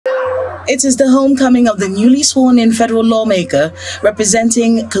It is the homecoming of the newly sworn-in federal lawmaker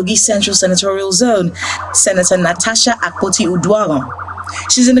representing Kogi Central Senatorial Zone, Senator Natasha Akpoti-Uduaghan.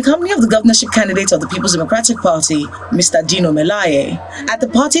 She's in the company of the governorship candidate of the People's Democratic Party, Mr. Dino Melaye, at the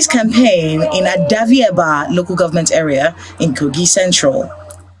party's campaign in Adavieba local government area in Kogi Central.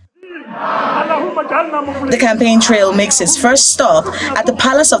 The campaign trail makes its first stop at the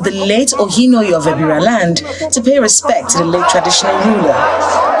palace of the late Ohinoyi of Ebira land to pay respect to the late traditional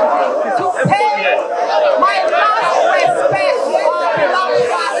ruler.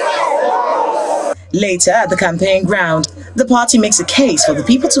 Later, at the campaign ground, the party makes a case for the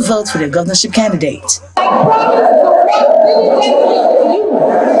people to vote for their governorship candidate.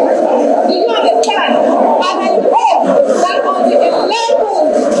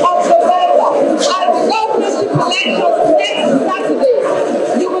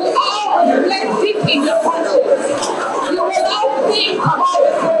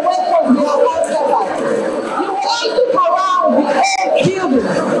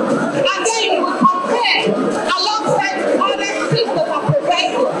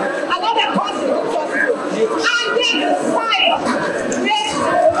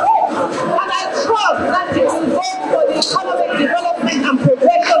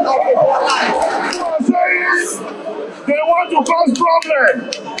 They want to cause problem.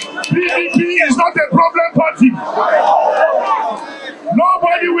 PDP is not a problem party.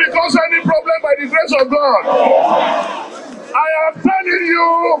 Nobody will cause any problem by the grace of God. I am telling you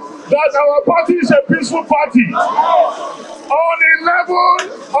that our party is a peaceful party. On 11th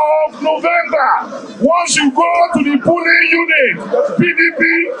of November, once you go to the polling unit, PDP,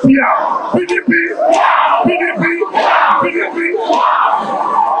 yeah, PDP, yeah, PDP, yeah, PDP.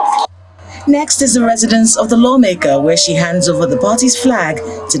 Yeah. Next is the residence of the lawmaker, where she hands over the party's flag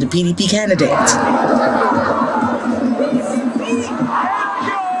to the PDP candidate.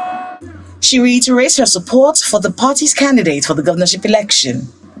 She reiterates her support for the party's candidate for the governorship election.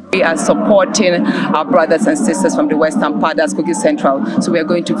 We are supporting our brothers and sisters from the western part, that's Kogi Central. So we are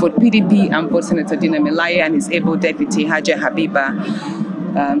going to vote PDP and vote Senator Dino Melaye and his able deputy, Haja Habiba.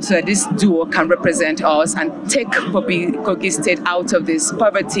 So that this duo can represent us and take Kogi State out of this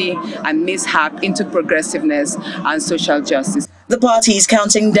poverty and mishap into progressiveness and social justice. The party is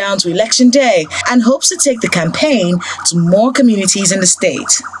counting down to election day and hopes to take the campaign to more communities in the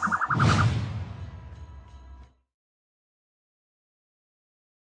state.